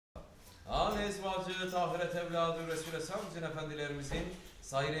esvacı, tahiret evladı, Resul-i Samzin efendilerimizin,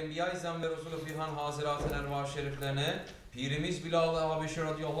 sair enbiya-i izam ve Resul-i Fihan hazirat-ı ervah şeriflerine, Pirimiz Bilal-ı Habeşi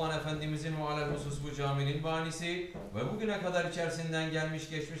radıyallahu anh efendimizin ve alel husus bu caminin banisi ve bugüne kadar içerisinden gelmiş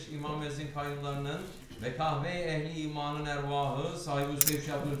geçmiş imam mezzin kayyumlarının ve kahve-i ehli imanın ervahı, sahibi Seyyid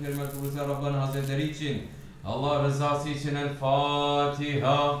Abdülkerim el-Kudüs Rabbani Hazretleri için, Allah rızası için El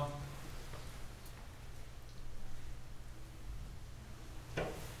Fatiha.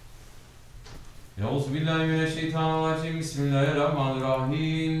 Euzubillahimineşşeytanirracim.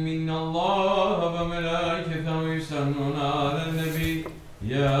 Bismillahirrahmanirrahim. İnnallâhe ve melâiketehu yusallûne alen-nebî.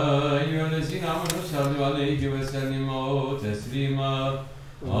 Ya eyyühellezîne âmenû sallu aleyhi ve sellimû teslîmâ.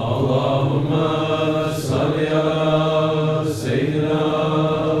 Allahümme salli alâ seyyidina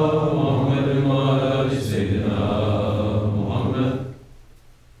Muhammedin ve alâ âli seyyidina Muhammed.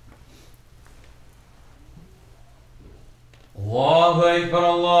 Allahu Ekber,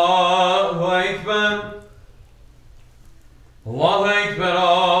 Allahu Ekber. Allahu Ekber,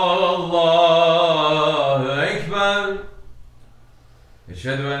 Allahu Ekber.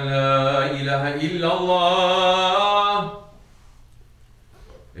 Eşhedü en la ilahe illallah.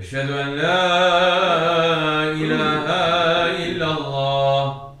 Eşhedü en la ilahe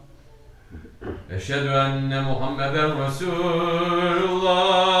illallah. Eşhedü enne Muhammeden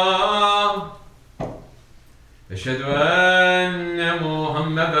Resulullah. Eşhedü enne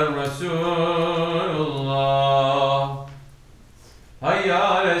Muhammeden Resulullah. Hayya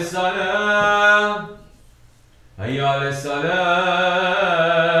ale's-salâh. Hayya ale's-salâh.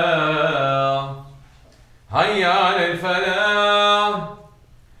 Hayya alel-felâh.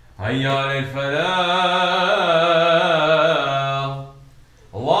 Hayya alel-felâh.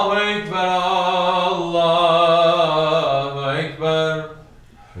 Allahu Ekber, Allahu Ekber.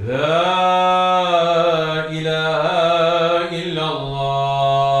 La ilahe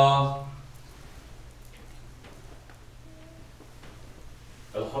illallah.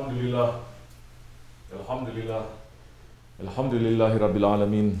 Elhamdülillah. Elhamdülillah. Elhamdülillahi Rabbil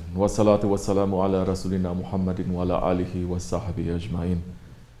alemin. Ve salatu ve selamu ala Resulina Muhammedin ve ala alihi ve sahbihi ecmain.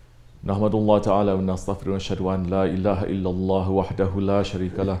 Nahmadullah Ta'ala ve nastağfiru ve neşhedü en la ilahe illallah vahdehu la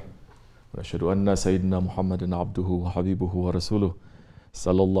şerike leh. Ve neşhedü enne seyyidina Muhammeden abduhu ve habibuhu ve resuluhu.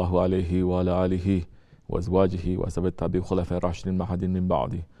 Sallallahu aleyhi ve ala alihi ve ezvacihi ve sebet tabi khulafai raşidin mahadin min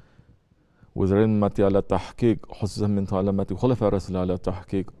ba'di. وذرمت على التحقيق خصوصا من تعلمت خلفاء الرسول على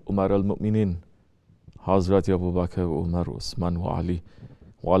التحقيق أمراء المؤمنين حضرات أبو بكر وعمر وعثمان وعلي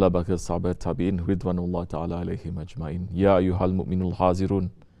وعلى بقية الصحابة التابعين رضوان الله تعالى عليهم أجمعين. يا أيها المؤمنون الحاضرون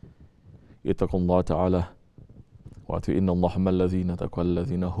اتقوا الله تعالى وأطيعوا إن الله مع الذين اتقوا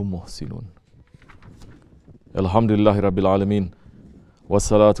الذين هم محسنون. الحمد لله رب العالمين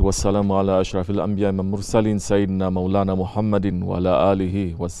والصلاة والسلام على أشرف الأنبياء والمرسلين سيدنا مولانا محمد وعلى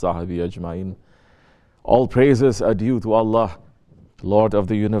آله وصحبه أجمعين. All praises are due to Allah, Lord of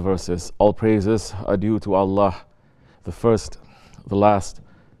the universes. All praises are due to Allah, the first, the last,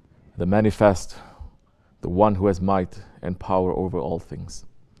 the manifest, the one who has might and power over all things.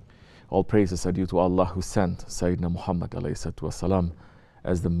 All praises are due to Allah who sent Sayyidina Muhammad ﷺ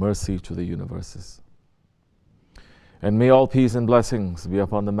as the mercy to the universes. And may all peace and blessings be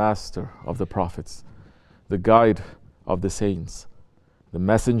upon the master of the prophets, the guide of the saints, the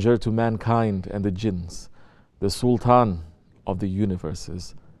messenger to mankind and the jinns, the sultan of the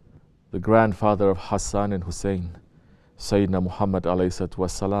universes, the grandfather of Hassan and Hussein, Sayyidina Muhammad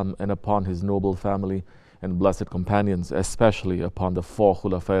ﷺ, and upon his noble family and blessed companions, especially upon the four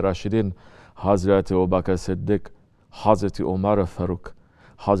Khulafai Rashidin, Hazrat Abu Bakr Siddiq, Hazrat Umar al-Faruq,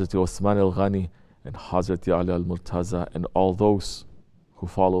 Hazrat Osman al-Ghani, and Hazrat Ali al-Murtaza, and all those who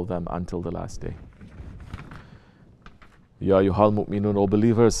follow them until the last day. Ya ayyuhal mu'minun, O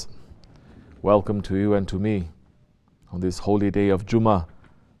believers, welcome to you and to me on this holy day of Jummah,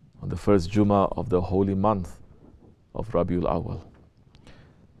 on the first Jummah of the holy month of Rabiul Awal.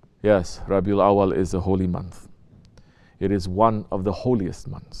 Yes, Rabiul Awal is a holy month. It is one of the holiest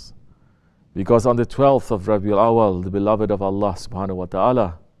months, because on the 12th of Rabiul Awal, the beloved of Allah subhanahu wa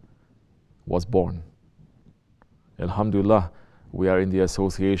ta'ala was born. Alhamdulillah, we are in the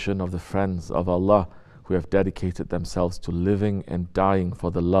association of the friends of Allah who have dedicated themselves to living and dying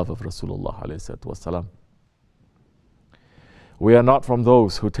for the love of Rasulullah ﷺ. We are not from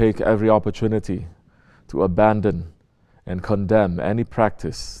those who take every opportunity to abandon and condemn any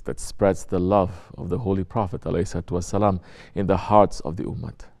practice that spreads the love of the Holy Prophet ﷺ in the hearts of the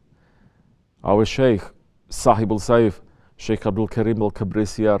Ummah. Our Shaykh, Sahibul Saif, Shaykh Abdul Karim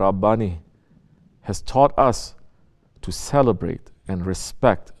al-Kabrisiya Rabbani, has taught us to celebrate and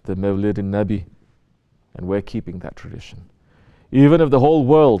respect the Mawlid al-Nabi, and we're keeping that tradition. Even if the whole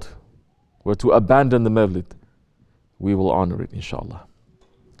world were to abandon the Mawlid, we will honor it, inshallah.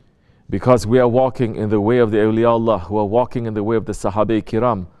 Because we are walking in the way of the awliya Allah, who are walking in the way of the Sahabe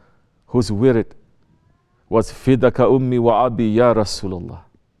Kiram, whose wirid was Fidaka Ummi wa Abi Ya Rasulullah.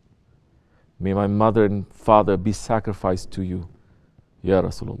 May my mother and father be sacrificed to you, Ya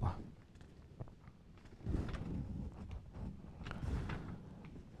Rasulullah.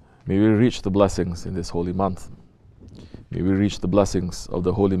 May we reach the blessings in this holy month. May we reach the blessings of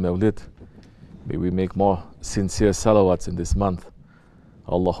the holy Mawlid. May we make more sincere salawats in this month.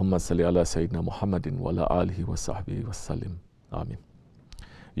 Allahumma salli ala Sayyidina Muhammadin wa ala alihi wa sahbihi wa sallim. Ameen.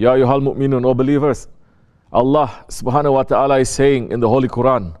 Ya ayyuhal mu'minun, O believers, Allah subhanahu wa ta'ala is saying in the Holy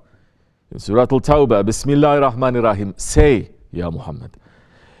Quran, in Surah Al-Tawbah, Bismillahir Rahmanir Rahim, say, Ya Muhammad,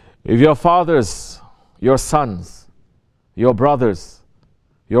 if your fathers, your sons, your brothers,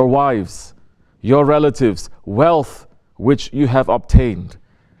 your wives, your relatives, wealth which you have obtained,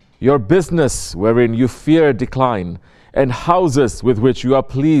 your business wherein you fear decline, and houses with which you are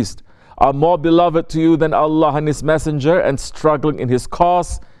pleased, are more beloved to you than Allah and His Messenger, and struggling in His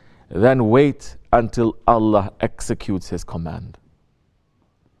cause, then wait until Allah executes His command.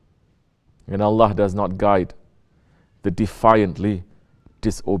 And Allah does not guide the defiantly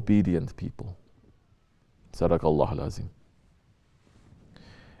disobedient people. Sadaqallahu al-Azim.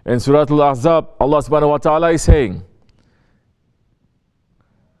 In Surah Al-Ahzab, Allah subhanahu wa ta'ala is saying,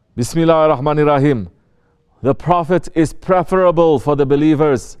 Bismillahir Rahmanir Rahim, the Prophet is preferable for the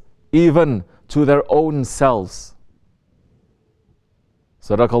believers even to their own selves.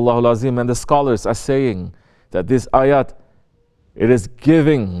 Sadaqallahu al-Azim. And the scholars are saying that this ayat, it is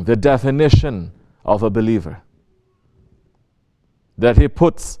giving the definition of a believer. That he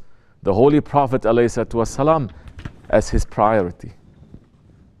puts the Holy Prophet ﷺ as his priority.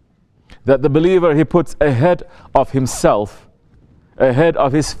 That the believer he puts ahead of himself, ahead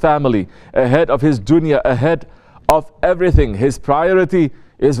of his family, ahead of his dunya, ahead of everything. His priority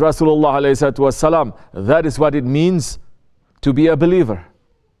is Rasulullah ﷺ. That is what it means to be a believer.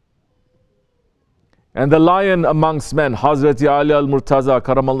 And the lion amongst men, Hazrat Ali al-Murtaza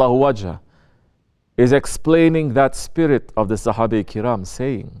karamallahu wajha, is explaining that spirit of the Sahabe Kiram,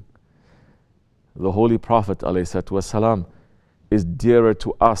 saying, the Holy Prophet ﷺ is dearer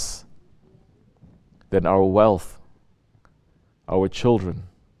to us than our wealth, our children,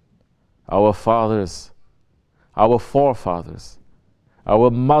 our fathers, our forefathers, our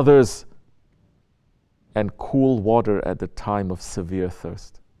mothers, and cool water at the time of severe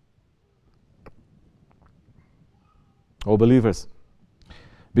thirst. O believers,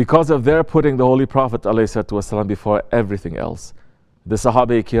 because of their putting the Holy Prophet ﷺ before everything else, the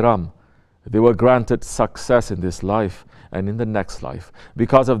Sahabe Kiram, they were granted success in this life and in the next life.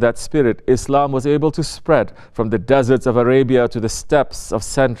 Because of that spirit, Islam was able to spread from the deserts of Arabia to the steppes of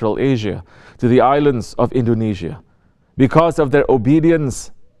Central Asia, to the islands of Indonesia. Because of their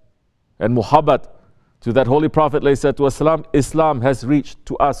obedience and muhabbat to that Holy Prophet ﷺ, Islam has reached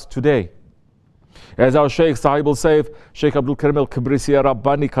to us today. As our Shaykh Sahib al-Sayf, Shaykh Abdul Karim al-Kibrisi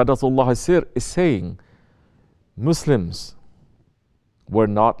Rabbani Qadatullah Sir is saying, Muslims were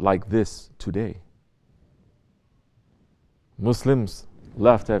not like this today. Muslims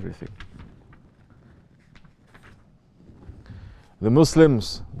left everything. The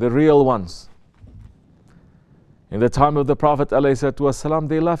Muslims, the real ones, in the time of the Prophet ﷺ,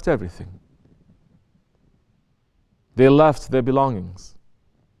 they left everything. They left their belongings.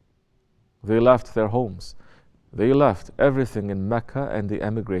 They left their homes. They left everything in Mecca and they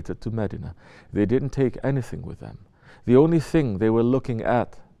emigrated to Medina. They didn't take anything with them. The only thing they were looking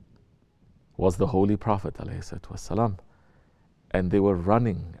at was the Holy Prophet ﷺ, and they were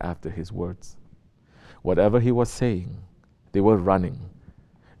running after his words. Whatever he was saying, they were running.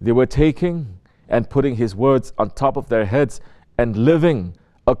 They were taking and putting his words on top of their heads and living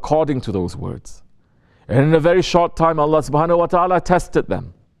according to those words. And in a very short time, Allah subhanahu wa ta'ala tested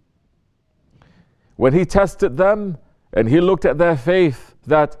them. When He tested them and He looked at their faith,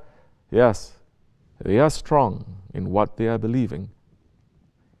 that yes, they are strong in what they are believing,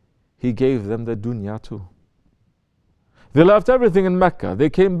 He gave them the dunya too. They left everything in Mecca.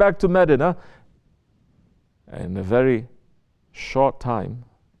 They came back to Medina, and in a very short time,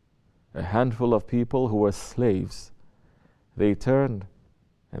 a handful of people who were slaves, they turned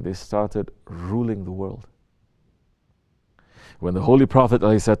and they started ruling the world. When the Holy Prophet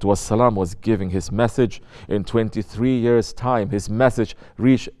ﷺ was giving his message, in 23 years' time, his message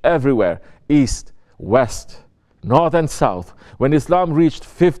reached everywhere, east, west, north and south. When Islam reached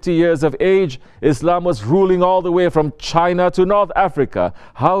 50 years of age, Islam was ruling all the way from China to North Africa.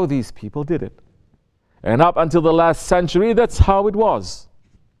 How these people did it. And up until the last century, that's how it was.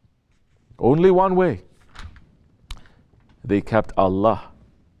 Only one way. They kept Allah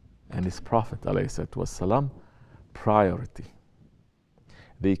and His Prophet ﷺ priority.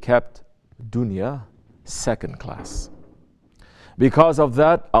 They kept dunya second class. Because of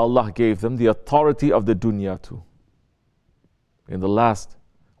that, Allah gave them the authority of the dunya too. In the last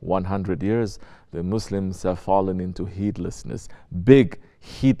 100 years, the Muslims have fallen into heedlessness, big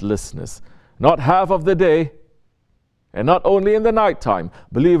heedlessness. Not half of the day, and not only in the night time.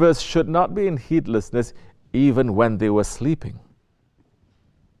 Believers should not be in heedlessness even when they were sleeping.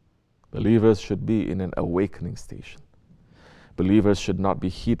 Believers should be in an awakening station. Believers should not be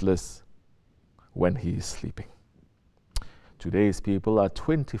heedless when he is sleeping. Today's people are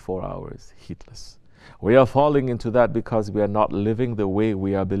 24 hours heedless. We are falling into that because we are not living the way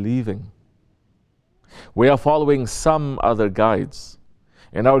we are believing. We are following some other guides,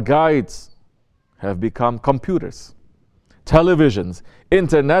 and our guides have become computers, televisions,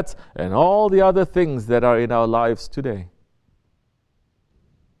 internet, and all the other things that are in our lives today.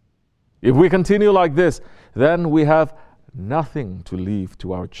 If we continue like this, then we have nothing to leave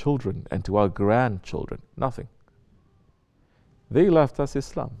to our children and to our grandchildren. Nothing. They left us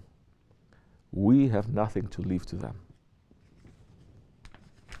Islam. We have nothing to leave to them.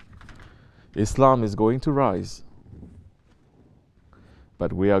 Islam is going to rise,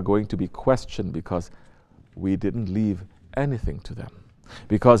 but we are going to be questioned because we didn't leave anything to them,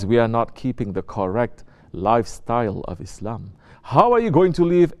 because we are not keeping the correct lifestyle of Islam. How are you going to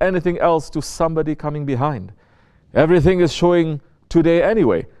leave anything else to somebody coming behind? Everything is showing today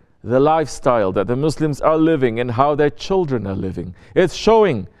anyway, the lifestyle that the Muslims are living and how their children are living. It's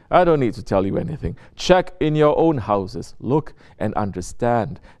showing. I don't need to tell you anything. Check in your own houses. Look and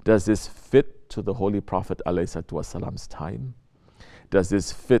understand. Does this fit to the Holy Prophet ﷺ's time? Does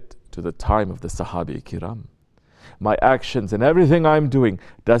this fit to the time of the Sahabi Kiram? My actions and everything I'm doing,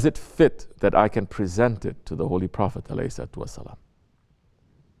 does it fit that I can present it to the Holy Prophet ﷺ?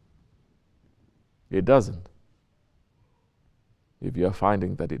 It doesn't. If you are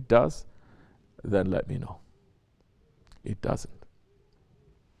finding that it does, then let me know. It doesn't.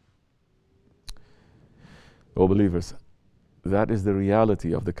 Oh believers, that is the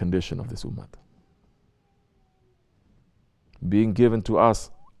reality of the condition of this ummah. Being given to us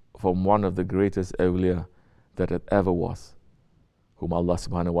from one of the greatest awliya that it ever was, whom Allah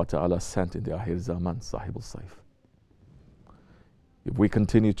subhanahu wa ta'ala sent in the Akhir Zaman, Sahibul Saif. If we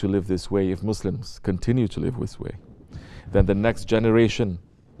continue to live this way, if Muslims continue to live this way, then the next generation,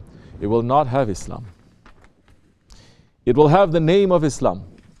 it will not have Islam. It will have the name of Islam,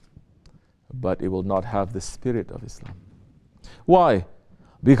 but it will not have the spirit of Islam. Why?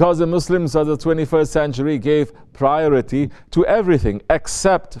 Because the Muslims of the 21st century gave priority to everything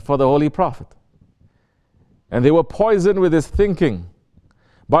except for the Holy Prophet. And they were poisoned with this thinking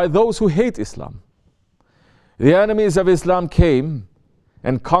by those who hate Islam. The enemies of Islam came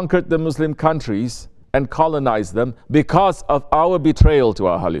and conquered the Muslim countries and colonized them because of our betrayal to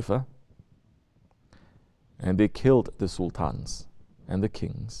our Khalifa. And they killed the sultans and the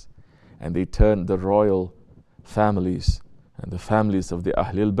kings, and they turned the royal families and the families of the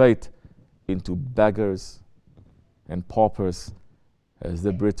Ahlul Bayt into beggars and paupers, as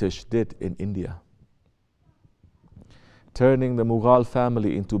the British did in India, turning the Mughal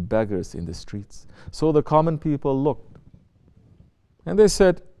family into beggars in the streets. So the common people looked and they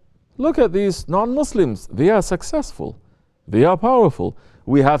said, look at these non-Muslims, they are successful, they are powerful,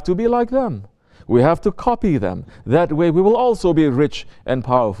 we have to be like them, we have to copy them, that way we will also be rich and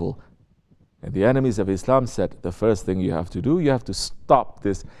powerful. And the enemies of Islam said, the first thing you have to do, you have to stop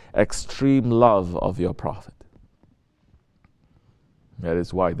this extreme love of your Prophet. That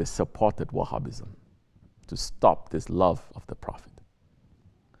is why they supported Wahhabism, to stop this love of the Prophet.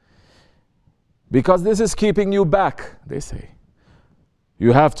 Because this is keeping you back, they say.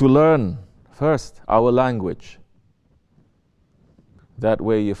 You have to learn first our language. That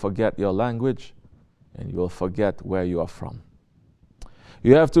way you forget your language and you will forget where you are from.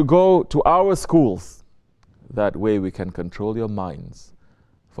 You have to go to our schools. That way we can control your minds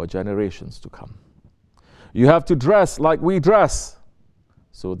for generations to come. You have to dress like we dress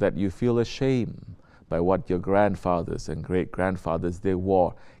so that you feel ashamed by what your grandfathers and great-grandfathers they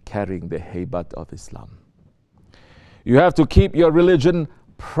wore, carrying the haybat of Islam. You have to keep your religion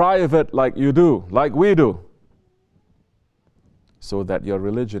private like you do, like we do, so that your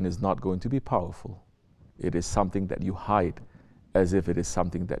religion is not going to be powerful. It is something that you hide as if it is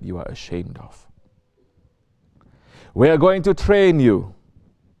something that you are ashamed of. We are going to train you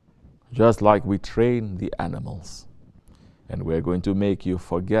just like we train the animals. And we're going to make you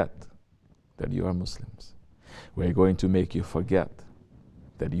forget that you are Muslims. We're going to make you forget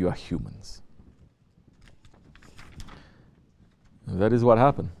that you are humans. And that is what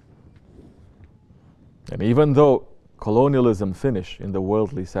happened. And even though colonialism finished in the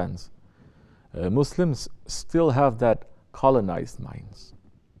worldly sense, Muslims still have that colonized minds.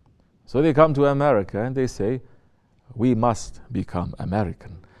 So they come to America and they say, we must become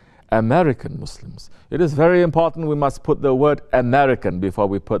American. American Muslims. It is very important we must put the word American before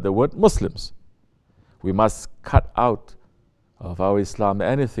we put the word Muslims. We must cut out of our Islam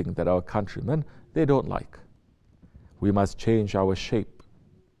anything that our countrymen, they don't like. We must change our shape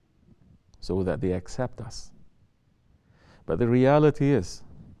so that they accept us. But the reality is,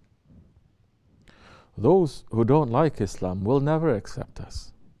 those who don't like Islam will never accept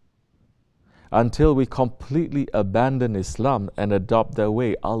us until we completely abandon Islam and adopt their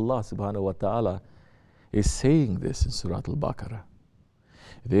way. Allah subhanahu wa ta'ala is saying this in Surah Al-Baqarah.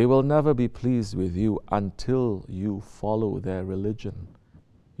 They will never be pleased with you until you follow their religion,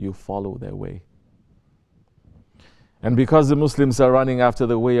 you follow their way. And because the Muslims are running after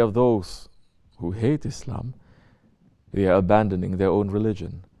the way of those who hate Islam, they are abandoning their own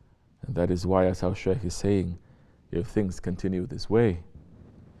religion. And that is why, as our Shaykh is saying, if things continue this way,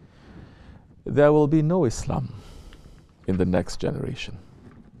 there will be no Islam in the next generation.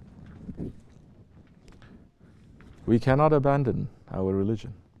 We cannot abandon our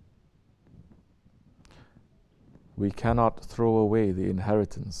religion. We cannot throw away the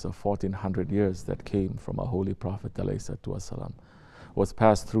inheritance of 1400 years that came from our Holy Prophet ﷺ, was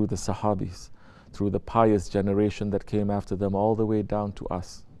passed through the Sahabis, through the pious generation that came after them, all the way down to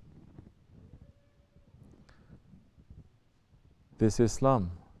us. This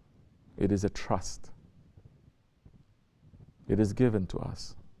Islam, it is a trust. It is given to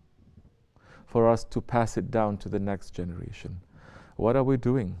us for us to pass it down to the next generation. What are we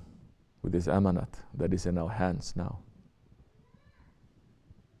doing with this amanat that is in our hands now?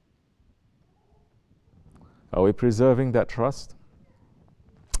 Are we preserving that trust?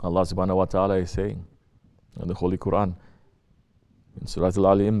 Allah subhanahu wa ta'ala is saying in the Holy Quran, in Surah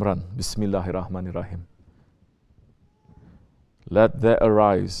Al-Ali Imran, Bismillahir Rahmanir Rahim, let there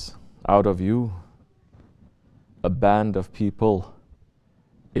arise out of you a band of people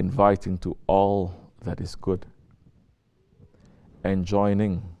inviting to all that is good,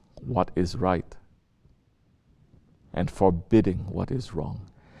 enjoining what is right, and forbidding what is wrong.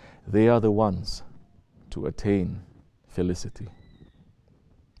 They are the ones to attain felicity.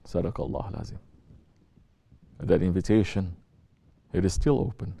 Sadaqallah al-Azim. That invitation, it is still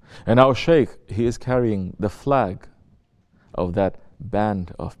open. And our Shaykh, he is carrying the flag of that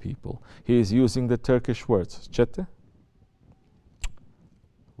band of people. He is using the Turkish words, Çete.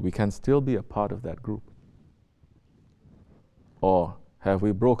 We can still be a part of that group. Or have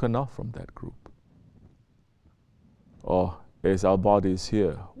we broken off from that group? Or is our bodies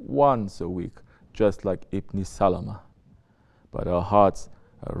here once a week, just like Ibn Salama, but our hearts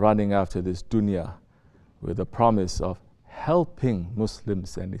are running after this dunya with the promise of helping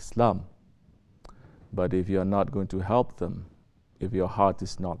Muslims and Islam. But if you're not going to help them, if your heart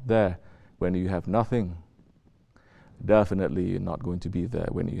is not there when you have nothing, definitely you're not going to be there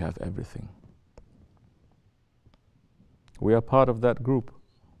when you have everything. We are part of that group.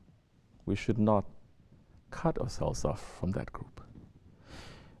 We should not cut ourselves off from that group.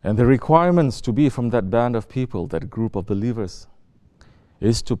 And the requirements to be from that band of people, that group of believers,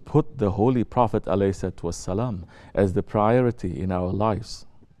 is to put the Holy Prophet ﷺ as the priority in our lives.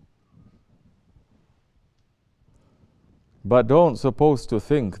 But don't suppose to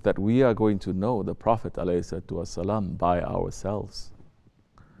think that we are going to know the Prophet ﷺ by ourselves.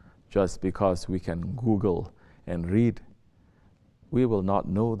 Just because we can Google and read, we will not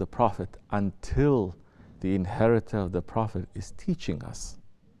know the Prophet until the inheritor of the Prophet is teaching us.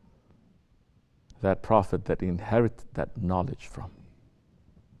 That Prophet that inherited that knowledge from.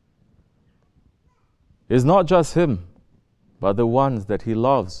 It's not just him, but the ones that he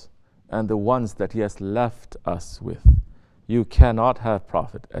loves and the ones that he has left us with. You cannot have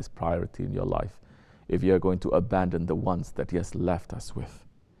Prophet as priority in your life if you are going to abandon the ones that he has left us with.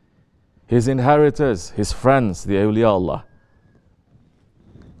 His inheritors, his friends, the awliya Allah.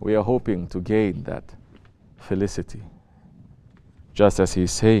 We are hoping to gain that felicity, just as he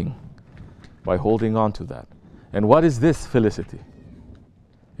is saying, by holding on to that. And what is this felicity?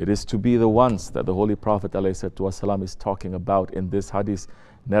 It is to be the ones that the Holy Prophet ﷺ is talking about in this hadith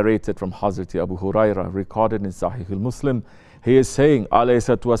narrated from Hazrat Abu Hurairah, recorded in Sahih al-Muslim. He is saying,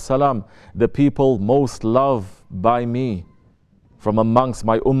 ﷺ, the people most loved by me from amongst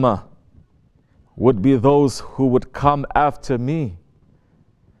my ummah would be those who would come after me.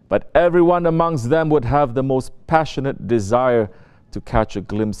 But everyone amongst them would have the most passionate desire to catch a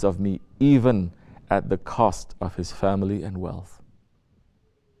glimpse of me, even at the cost of his family and wealth.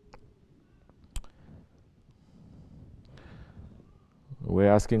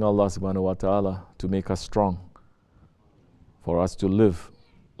 We're asking Allah subhanahu wa ta'ala to make us strong, for us to live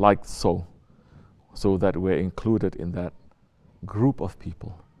like so that we're included in that group of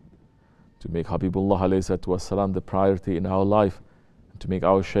people, to make Habibullah alayhi salatu wasalam the priority in our life, and to make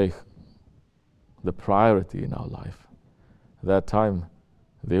our Shaykh the priority in our life. At that time,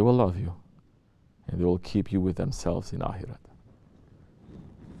 they will love you and they will keep you with themselves in Akhirat.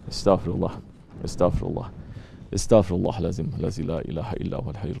 Astaghfirullah, astaghfirullah, astaghfirullah lazim, lazi la ilaha illa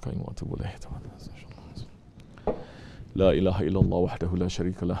huwa al-hayyul qayyum wa atubu ilayhi. لا إله إلا الله وحده لا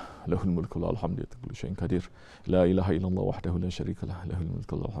شريك له له الملك وله الحمد على كل شيء قدير لا إله إلا الله وحده لا شريك له له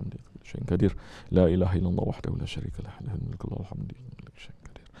الملك وله الحمد على كل شيء قدير لا إله إلا الله وحده لا شريك له له الملك وله الحمد على كل شيء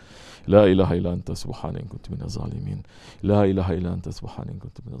قدير لا إله إلا أنت سبحانك إن كنت من الظالمين لا إله إلا أنت سبحانك إن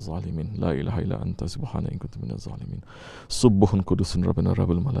كنت من الظالمين لا إله إلا أنت سبحانك إن كنت من الظالمين سبح قدوس ربنا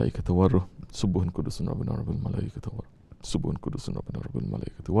رب الملائكة والروح سبح قدوس ربنا رب الملائكة والروح سبح قدوس ربنا رب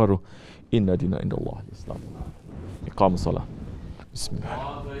الملائكة والروح إن دين عند الله الإسلام إقام الصلاة بسم الله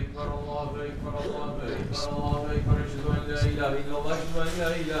الله أكبر الله أكبر الله أكبر الله أكبر أشهد أن لا إله إلا الله أشهد أن لا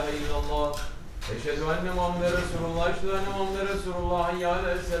إله إلا الله أشهد أن محمدا رسول الله أشهد أن محمدا رسول الله حي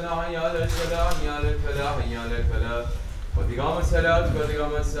على الصلاة حي على الفلاح حي على الفلاح حي على الفلاح قد قامت الصلاة قد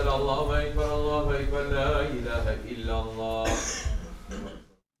قامت الصلاة الله أكبر لا إله إلا الله